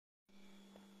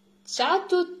Ciao a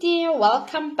tutti,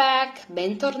 welcome back,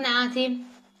 bentornati.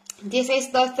 This is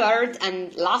the third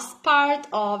and last part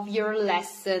of your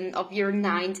lesson, of your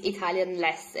 9th Italian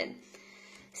lesson.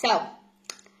 So,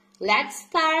 let's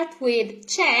start with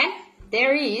c'è,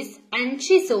 there is, and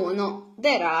ci sono,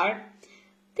 there are.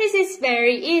 This is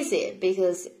very easy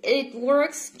because it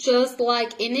works just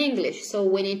like in English. So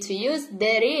we need to use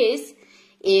there is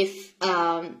if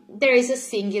there is a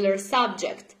singular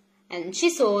subject, and ci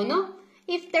sono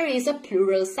if there is a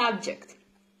plural subject.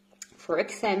 For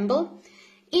example,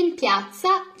 in piazza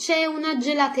c'è una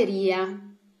gelateria.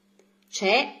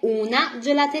 C'è una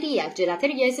gelateria.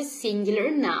 Gelateria is a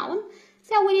singular noun,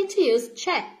 so we need to use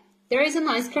c'è. There is an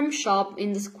ice cream shop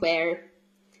in the square.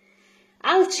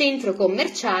 Al centro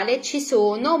commerciale ci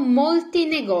sono molti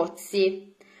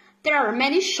negozi. There are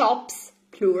many shops,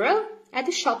 plural, at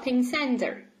the shopping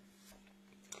center.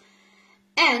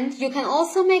 And you can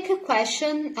also make a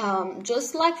question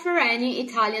just like for any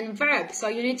Italian verb. So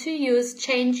you need to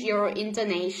change your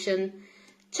intonation.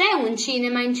 C'è un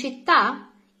cinema in città?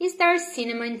 Is there a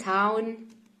cinema in town?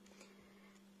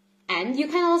 And you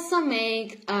can also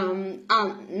make a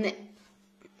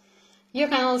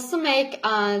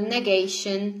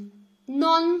negation.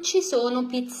 Non ci sono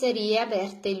pizzerie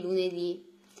aperte il lunedì.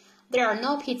 There are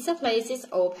no pizza places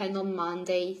open on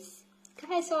Mondays.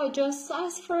 Okay, so just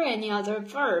as for any other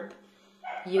verb,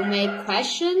 you make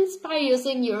questions by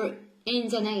using your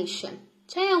intonation.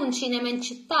 C'è un cinema in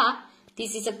città?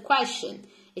 This is a question.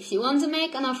 If you want to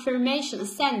make an affirmation, a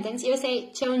sentence, you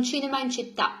say c'è un cinema in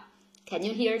città. Can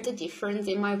you hear the difference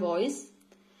in my voice?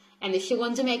 And if you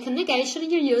want to make a negation,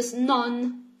 you use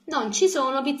non. Non ci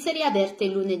sono pizzerie aperte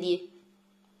il lunedì.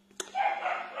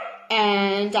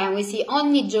 And then we see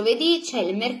ogni giovedì c'è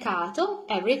il mercato.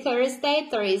 Every Thursday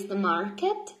there is the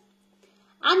market.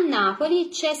 A Napoli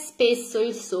c'è spesso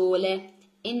il sole.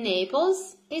 In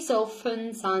Naples is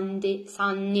often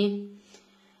sunny.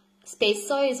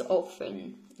 Spesso is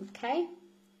often. Ok?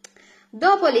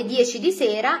 Dopo le 10 di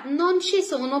sera non ci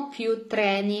sono più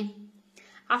treni.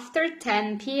 After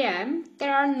 10 p.m.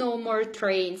 there are no more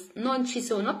trains. Non ci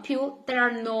sono più, there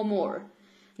are no more.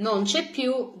 Non c'è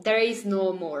più, there is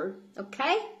no more.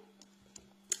 Okay?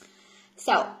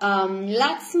 So,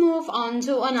 let's move on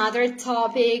to another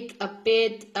topic, a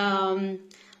bit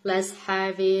less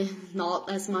heavy, not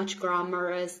as much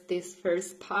grammar as this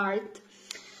first part.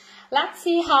 Let's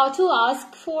see how to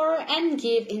ask for and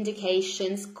give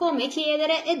indications. Come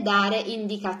chiedere e dare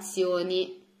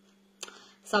indicazioni.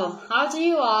 So, how do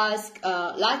you ask?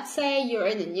 Let's say you're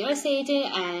in a new city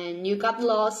and you got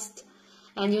lost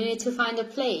and you need to find a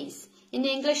place. In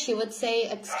English, you would say,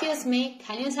 excuse me,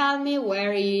 can you tell me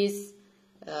where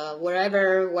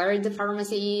the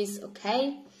pharmacy is,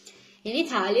 okay? In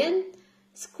Italian,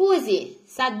 scusi,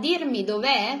 sa dirmi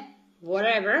dov'è?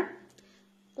 Wherever.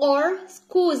 Or,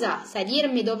 scusa, sa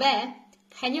dirmi dov'è?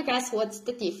 Can you guess what's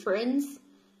the difference?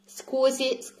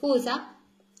 Scusi, scusa,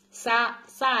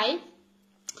 sai?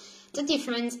 The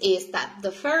difference is that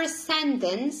the first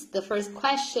sentence, the first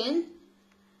question,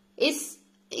 is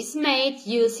made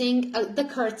using the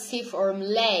courtesy form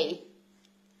lei.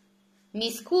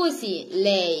 Mi scusi,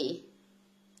 lei.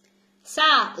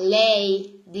 Sa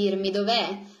lei dirmi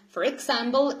dov'è? For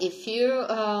example, if you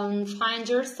find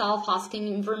yourself asking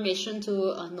information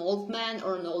to an old man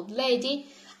or an old lady,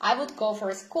 I would go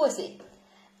for scusi.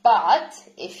 But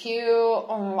if you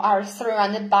are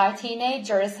surrounded by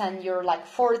teenagers and you're like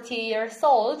 40 years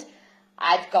old,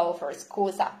 I'd go for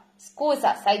scusa.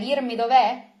 Scusa, sai dirmi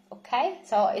dov'è? Okay,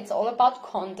 so it's all about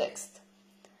context.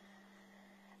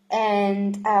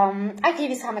 And I give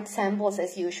you some examples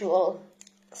as usual.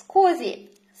 Scusi,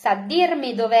 sa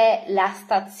dirmi dov'è la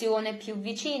stazione più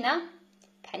vicina?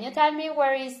 Can you tell me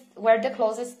where the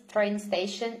closest train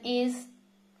station is?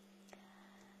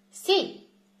 Sì.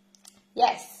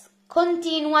 Yes.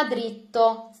 Continua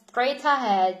dritto, straight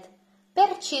ahead,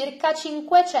 per circa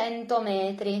 500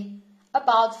 metri,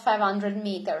 about 500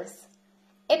 meters.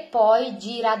 E poi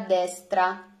gira a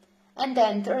destra, and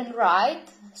then turn right,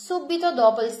 subito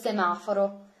dopo il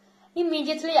semaforo,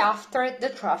 immediately after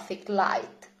the traffic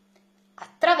light.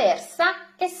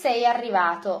 Attraversa e sei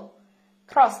arrivato.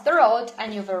 Cross the road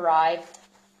and you've arrived.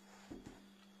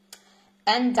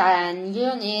 And then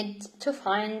you need to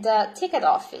find the ticket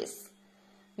office.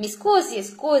 Mi scusi,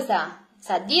 scusa,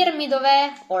 sa dirmi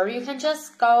dov'è? Or you can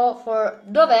just go for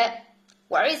dov'è?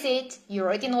 Where is it? You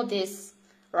already know this,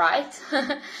 right?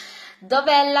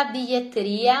 Dov'è la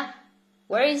biglietteria?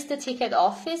 Where is the ticket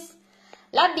office?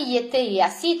 La biglietteria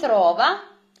si trova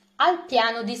al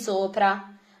piano di sopra.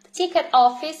 The ticket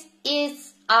office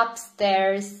is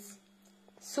upstairs,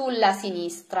 sulla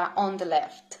sinistra, on the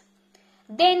left.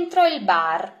 Dentro il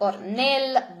bar or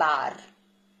nel bar.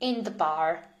 In the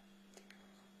bar.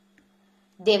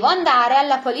 Devo andare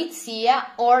alla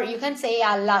polizia or you can say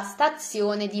alla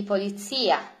stazione di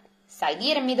polizia. Sai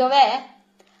dirmi dov'è?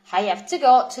 I have to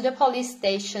go to the police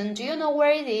station. Do you know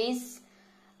where it is?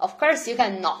 Of course, you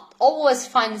cannot always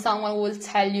find someone who will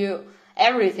tell you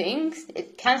everything.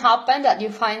 It can happen that you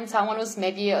find someone who's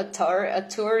maybe a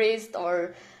tourist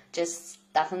or just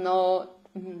doesn't know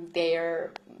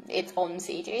its own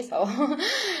city. So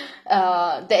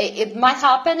it might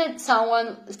happen that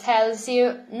someone tells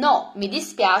you, no, mi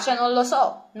dispiace, non lo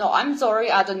so. No, I'm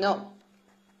sorry, I don't know.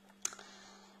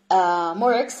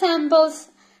 More examples.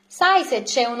 Sai se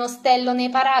c'è un ostello nei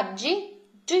paraggi?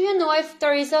 Do you know if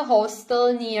there is a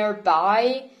hostel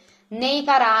nearby? Nei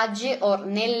paraggi or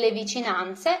nelle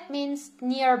vicinanze means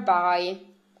nearby.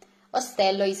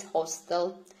 Ostello is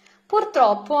hostel.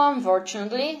 Purtroppo,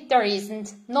 unfortunately, there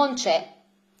isn't. Non c'è.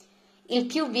 Il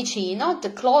più vicino,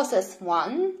 the closest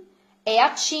one, è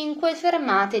a 5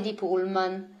 fermate di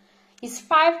pullman. Is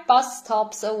 5 bus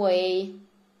stops away.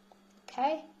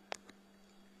 Okay?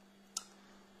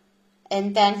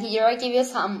 And then here I give you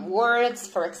some words.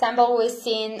 For example, we've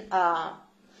seen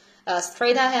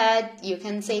straight ahead. You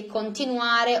can say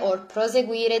continuare or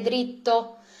proseguire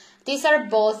dritto. These are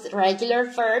both regular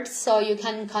verbs, so you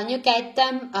can conjugate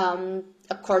them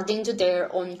according to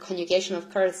their own conjugation, of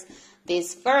course.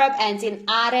 This verb ends in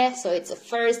are, so it's a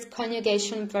first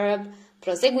conjugation verb.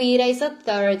 Proseguire is a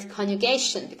third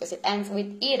conjugation because it ends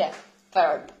with ire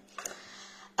verb.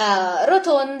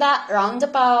 Rotonda,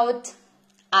 roundabout.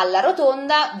 Alla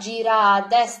rotonda gira a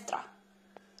destra.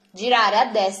 Girare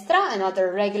a destra,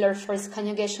 another regular first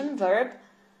conjugation verb.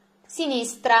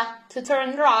 Sinistra, to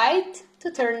turn right, to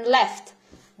turn left.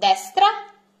 Destra,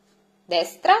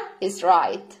 destra is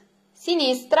right.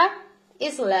 Sinistra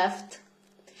is left.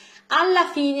 Alla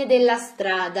fine della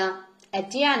strada,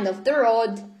 at the end of the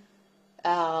road,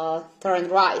 turn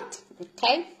right.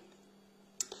 Okay?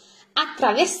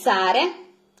 Attraversare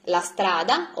la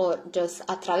strada, or just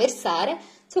attraversare,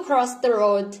 to cross the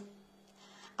road.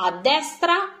 A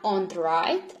destra, on the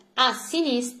right, a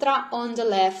sinistra, on the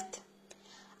left.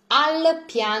 Al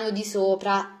piano di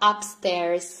sopra,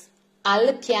 upstairs.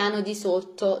 Al piano di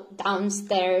sotto,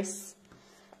 downstairs.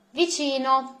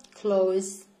 Vicino,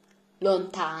 close.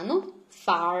 Lontano,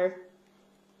 far.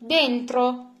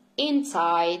 Dentro,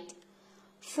 inside.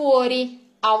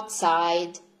 Fuori,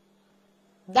 outside.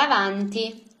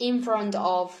 Davanti, in front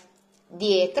of.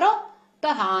 Dietro,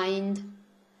 behind.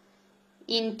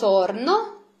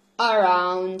 Intorno,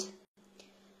 around.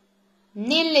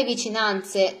 Nelle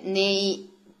vicinanze, nei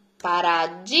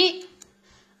paraggi,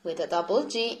 with a double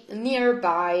G,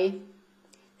 nearby.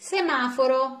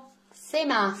 Semaforo,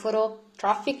 semaforo,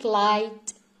 traffic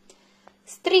light.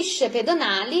 Strisce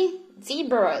pedonali,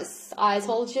 zebras. I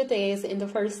told you this in the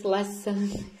first lesson,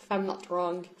 if I'm not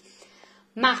wrong.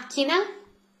 Macchina,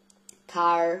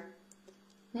 car.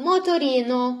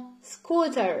 Motorino,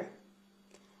 scooter.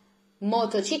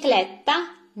 Motocicletta,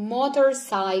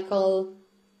 motorcycle.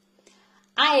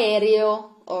 Aereo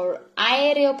or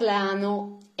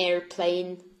aeroplano,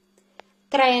 airplane.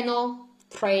 Treno,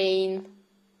 train.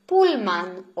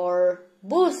 Pullman or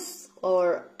bus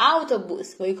or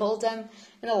autobus, we call them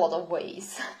in a lot of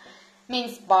ways.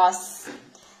 Means bus.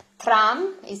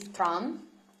 Tram is tram.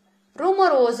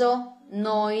 Rumoroso,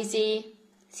 noisy.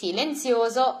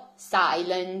 Silenzioso,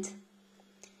 silent.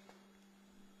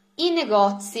 I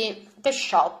negozi, the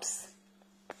shops.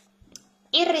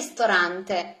 Il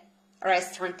ristorante,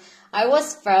 restaurant. I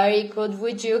was very good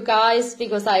with you guys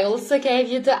because I also gave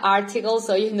you the article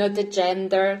so you know the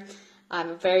gender.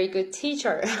 I'm a very good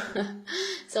teacher.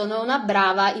 Sono una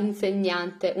brava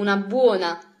insegnante, una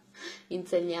buona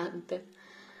insegnante.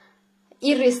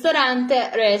 Il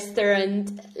ristorante, restaurant.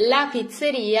 La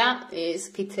pizzeria is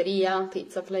pizzeria,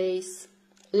 pizza place.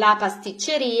 La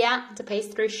pasticceria, the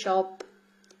pastry shop.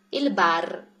 Il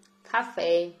bar,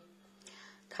 caffè,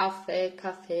 caffè,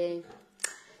 caffè.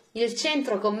 Il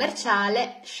centro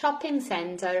commerciale, shopping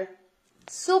center.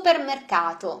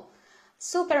 Supermercato,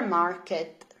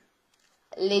 supermarket.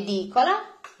 L'edicola,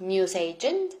 news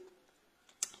agent.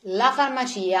 La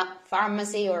farmacia,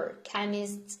 pharmacy or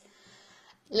chemist.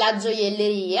 La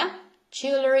gioielleria,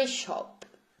 jewelry shop.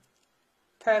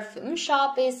 Perfume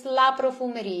shop is la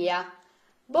profumeria.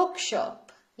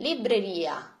 Bookshop,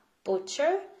 libreria.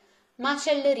 Butcher,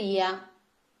 macelleria.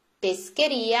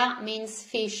 Pescheria means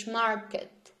fish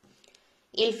market.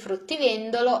 Il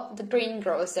fruttivendolo, the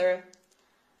greengrocer.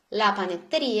 La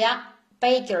panetteria,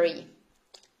 bakery.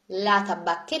 La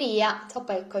tabaccheria,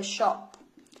 tobacco shop.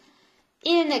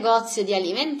 Il negozio di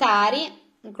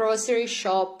alimentari, grocery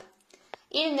shop.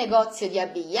 Il negozio di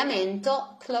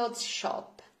abbigliamento, clothes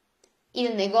shop.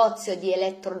 Il negozio di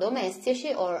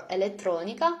elettrodomestici or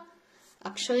elettronica.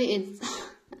 Actually, it's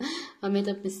I made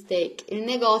a mistake. Il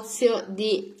negozio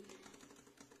di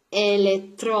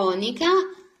elettronica,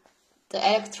 the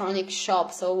electronic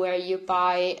shop, so where you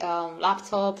buy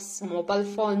laptops, mobile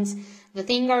phones. The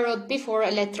thing I wrote before,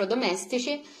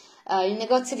 elettrodomestici. Il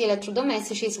negozio di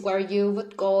elettrodomestici is where you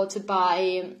would go to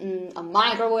buy a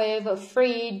microwave, a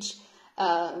fridge,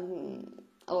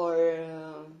 or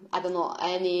I don't know,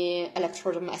 any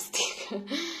electrodomestic.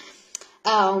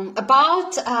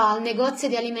 About negozi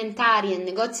di alimentari and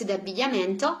negozi di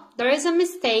abbigliamento, there is a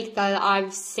mistake that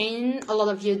I've seen a lot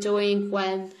of you doing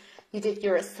when you did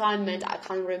your assignment. I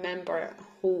can't remember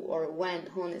who or when,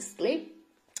 honestly.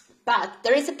 But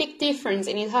there is a big difference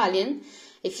in Italian.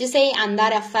 If you say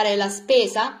andare a fare la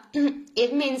spesa,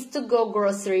 it means to go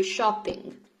grocery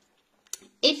shopping.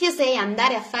 If you say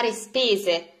andare a fare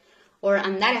spese or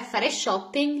andare a fare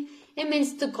shopping, it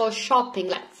means to go shopping,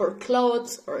 like for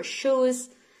clothes or shoes,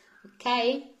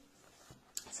 okay?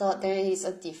 So there is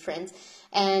a difference.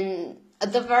 And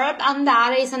the verb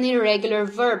andare is an irregular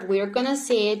verb. We're gonna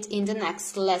see it in the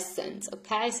next lessons,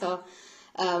 okay? So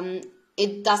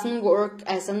it doesn't work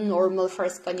as a normal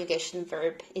first conjugation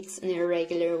verb. It's an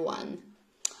irregular one.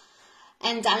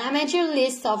 And then I made you a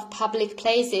list of public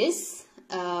places,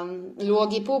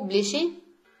 luoghi pubblici.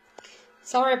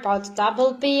 Sorry about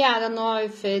double P, I don't know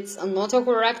if it's an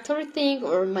autocorrector thing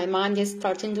or my mind is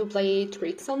starting to play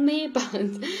tricks on me, but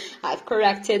I've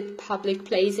corrected public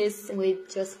places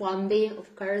with just one B,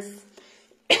 of course.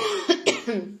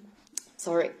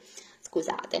 Sorry,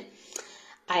 scusate.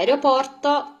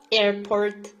 Aeroporto,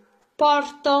 airport,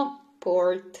 porto,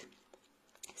 port.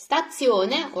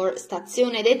 Stazione or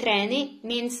stazione dei treni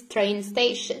means train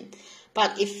station.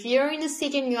 But if you're in a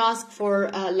city and you ask for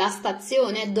la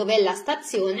stazione, dov'è la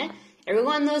stazione,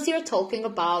 everyone knows you're talking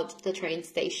about the train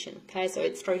station, okay? So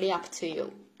it's really up to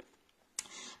you.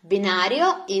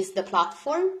 Binario is the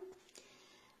platform.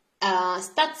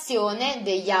 Stazione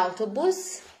degli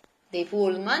autobus, dei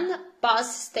pullman,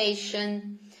 bus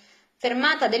station.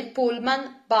 Fermata del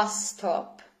pullman, bus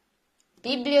stop.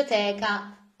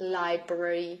 Biblioteca,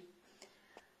 library.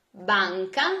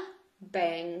 Banca,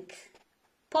 bank.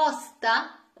 Posta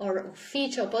or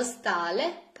ufficio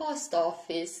postale, post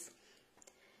office.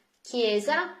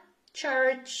 Chiesa,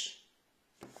 church.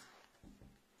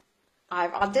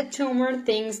 I've added 2 more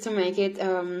things to make it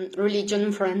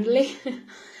religion friendly.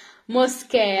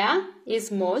 Moschea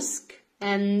is mosque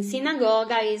and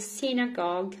synagoga is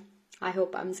synagogue. I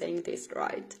hope I'm saying this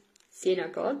right.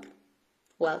 Synagogue.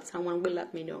 Well, someone will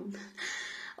let me know.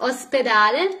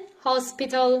 Ospedale,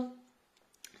 hospital.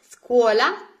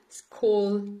 Scuola,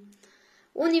 school.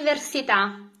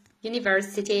 Università,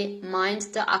 university, mind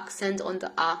the accent on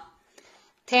the A.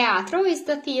 Teatro is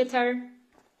the theater.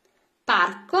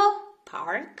 Parco,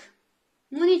 park.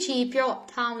 Municipio,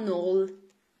 town hall.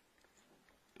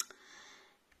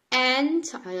 And,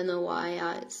 I don't know why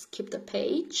I skipped a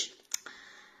page.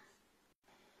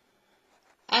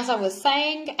 As I was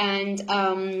saying, and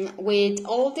with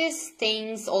all these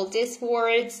things, all these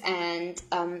words and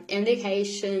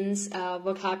indications,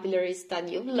 vocabularies that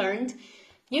you've learned,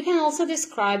 you can also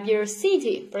describe your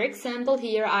city. For example,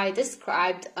 here I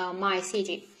described my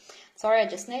city. Sorry, I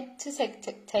just need to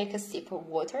take a sip of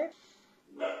water.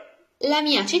 La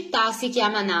mia città si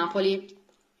chiama Napoli.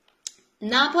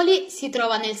 Napoli si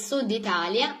trova nel sud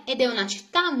Italia ed è una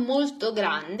città molto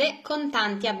grande con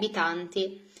tanti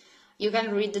abitanti. You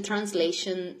can read the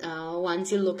translation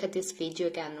once you look at this video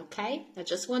again, okay? I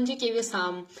just want to give you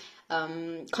some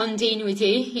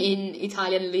continuity in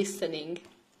Italian listening,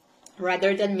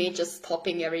 rather than me just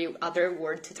stopping every other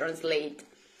word to translate.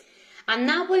 A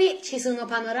Napoli ci sono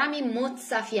panorami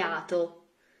mozzafiato.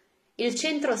 Il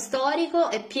centro storico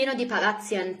è pieno di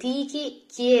palazzi antichi,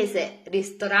 chiese,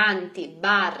 ristoranti,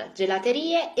 bar,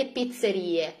 gelaterie e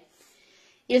pizzerie.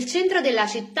 Il centro della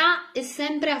città è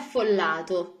sempre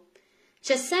affollato.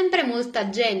 C'è sempre molta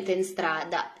gente in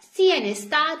strada, sia in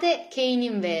estate che in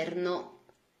inverno.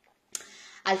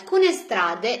 Alcune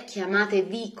strade, chiamate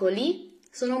vicoli,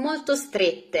 sono molto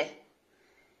strette,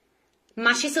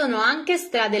 ma ci sono anche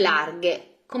strade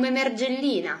larghe, come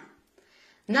Mergellina.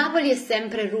 Napoli è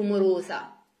sempre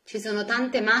rumorosa, ci sono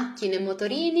tante macchine,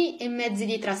 motorini e mezzi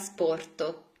di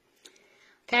trasporto.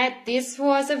 Okay, this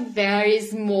was a very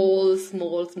small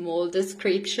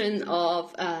description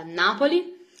of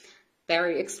Napoli.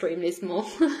 Very extremely small.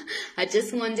 I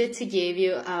just wanted to give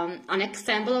you an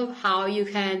example of how you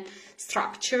can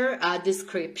structure a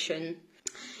description.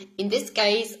 In this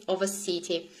case, of a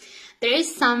city. There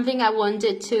is something I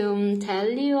wanted to tell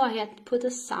you. I had to put a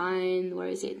sign. Where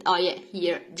is it? Oh yeah,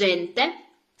 here. Gente.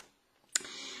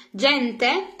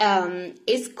 Gente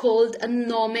is called a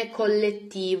nome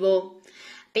collettivo.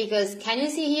 Because, can you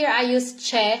see here, I use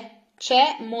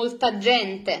c'è molta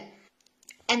gente.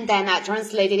 And then I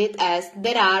translated it as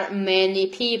there are many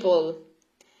people.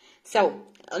 So,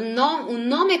 un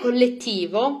nome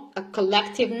collettivo, a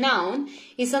collective noun,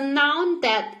 is a noun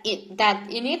that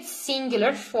in its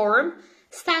singular form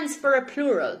stands for a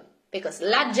plural. Because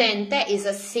la gente is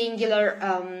a singular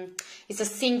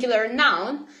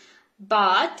noun,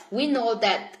 but we know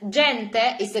that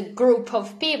gente is a group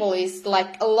of people. It's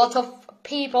like a lot of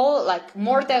people, like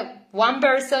more than 1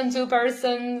 person, 2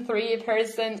 person, 3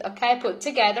 person, okay, put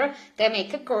together, they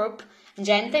make a group.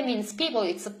 Gente means people,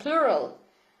 it's a plural.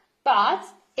 But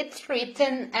it's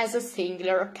written as a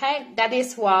singular, okay? That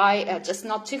is why, just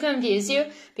not to confuse you,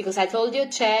 because I told you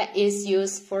c'è is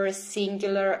used for a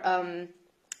singular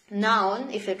noun,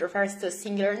 if it refers to a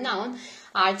singular noun.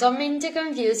 I don't mean to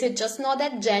confuse you, just know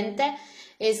that gente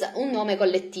is un nome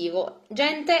collettivo.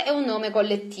 Gente è un nome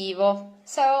collettivo.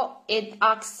 So it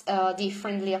acts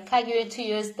differently, okay? You need to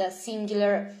use the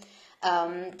singular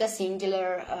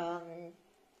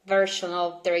version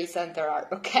of there is and there are,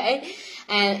 okay?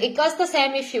 And it goes the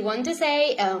same if you want to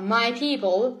say my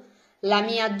people, la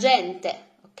mia gente,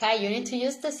 okay? You need to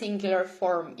use the singular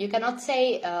form. You cannot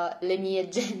say le mie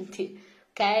genti,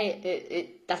 okay?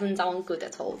 It doesn't sound good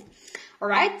at all.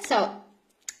 Alright, so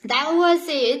that was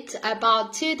it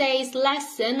about today's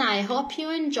lesson. I hope you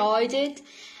enjoyed it.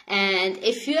 And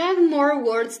if you have more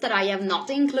words that I have not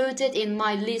included in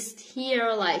my list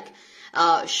here, like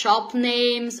shop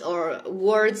names or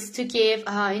words to give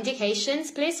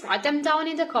indications, please write them down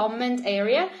in the comment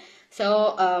area.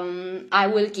 So I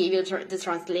will give you the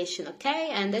translation, okay?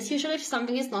 And as usual, if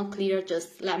something is not clear,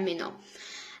 just let me know.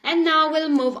 And now we'll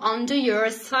move on to your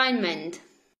assignment.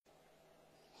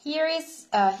 Here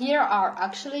are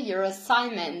actually your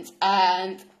assignments,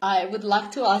 and I would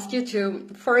like to ask you to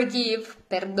forgive,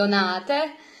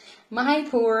 perdonate, my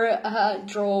poor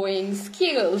drawing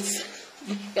skills,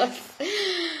 because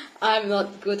I'm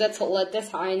not good at all at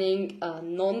designing,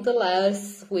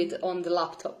 nonetheless, on the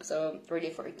laptop, so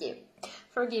really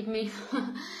forgive me.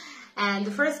 And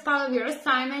the first part of your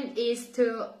assignment is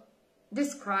to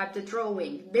describe the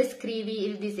drawing. Descrivi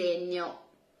il disegno.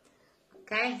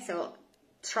 Okay, so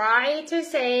try to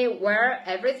say where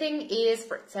everything is,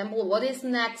 for example, what is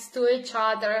next to each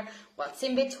other, what's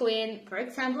in between. For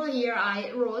example, here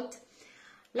I wrote,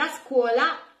 la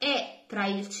scuola è tra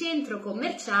il centro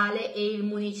commerciale e il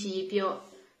municipio.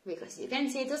 Because you can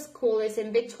see the school is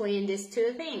in between these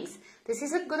two things. This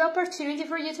is a good opportunity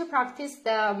for you to practice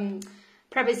the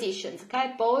prepositions,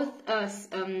 okay? Both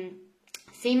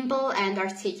simple and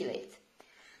articulate.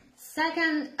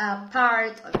 Second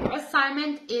part of your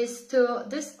assignment is to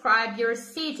describe your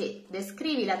city.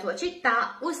 Descrivi la tua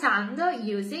città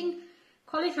using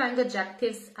qualifying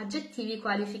adjectives, aggettivi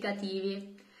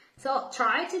qualificativi. So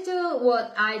try to do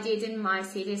what I did in my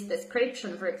city's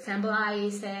description. For example, I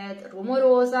said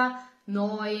rumorosa,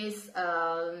 noise,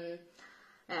 and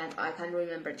I can't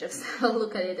remember, just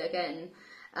look at it again.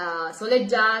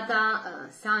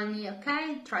 Soleggiata, sunny,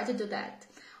 okay? Try to do that.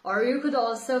 Or you could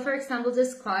also, for example,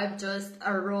 describe just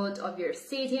a road of your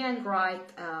city and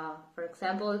write, for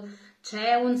example,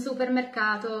 c'è un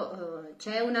supermercato,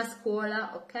 c'è una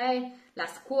scuola, ok? La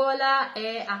scuola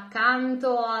è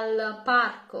accanto al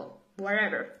parco,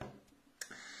 wherever.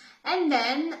 And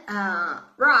then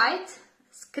write,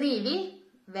 scrivi,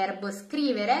 verbo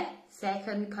scrivere,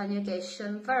 second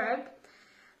conjugation verb,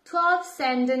 12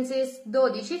 sentences,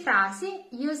 12 frasi,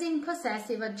 using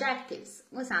possessive adjectives,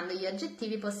 usando gli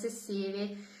aggettivi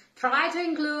possessivi. Try to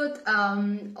include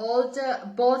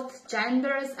both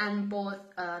genders and both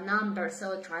numbers,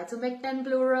 so try to make them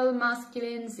plural,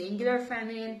 masculine, singular,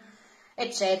 feminine,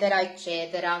 etc.,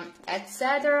 etc.,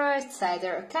 etc.,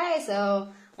 etc. Okay, so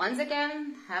once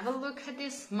again, have a look at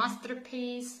this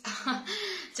masterpiece.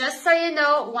 Just so you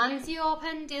know, once you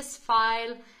open this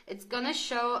file, it's gonna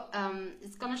show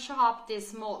up this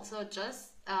small. So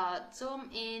just zoom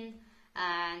in,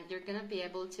 and you're gonna be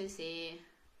able to see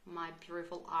my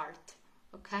beautiful art.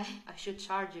 Okay, I should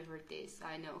charge you for this,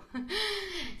 I know.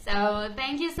 So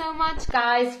thank you so much,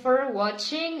 guys, for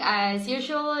watching. As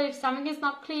usual, if something is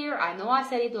not clear, I know I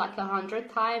said it like 100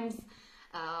 times.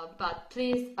 But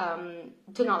please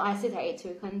do not hesitate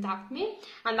to contact me,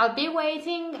 and I'll be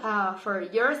waiting for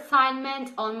your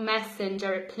assignment on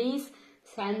Messenger. Please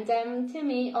send them to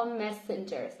me on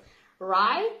Messengers.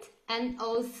 Write and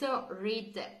also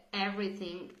read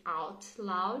everything out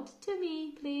loud to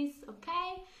me, please,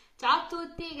 okay? Ciao a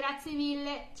tutti, grazie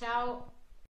mille, ciao!